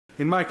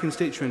In my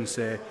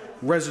constituency,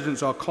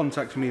 residents are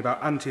contacting me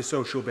about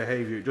antisocial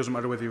behaviour. It doesn't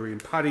matter whether you're in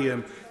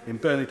Padiham, in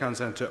Burnley Town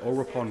Centre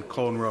or up on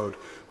Colne Road.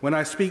 When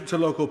I speak to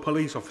local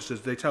police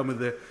officers, they tell me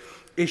the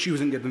issue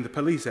isn't getting the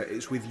police out,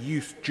 it's with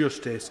youth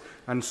justice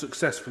and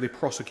successfully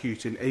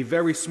prosecuting a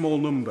very small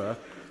number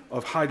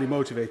of highly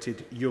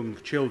motivated young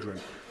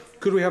children.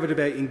 Could we have a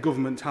debate in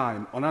government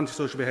time on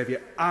antisocial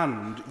behaviour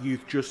and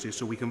youth justice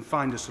so we can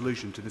find a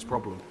solution to this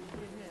problem?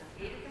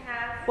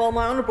 Well,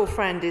 my honourable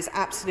friend is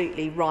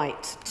absolutely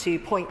right to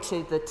point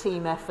to the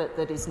team effort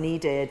that is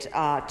needed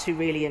to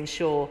really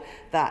ensure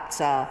that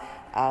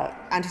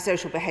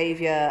antisocial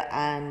behaviour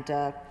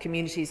and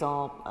communities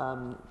are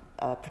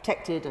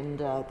protected and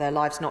their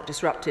lives not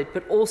disrupted,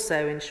 but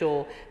also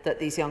ensure that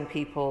these young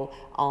people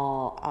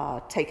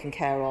are taken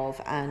care of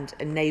and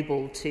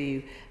enabled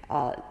to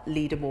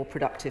lead a more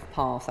productive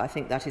path. I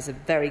think that is a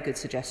very good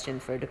suggestion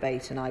for a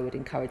debate, and I would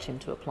encourage him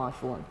to apply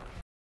for one.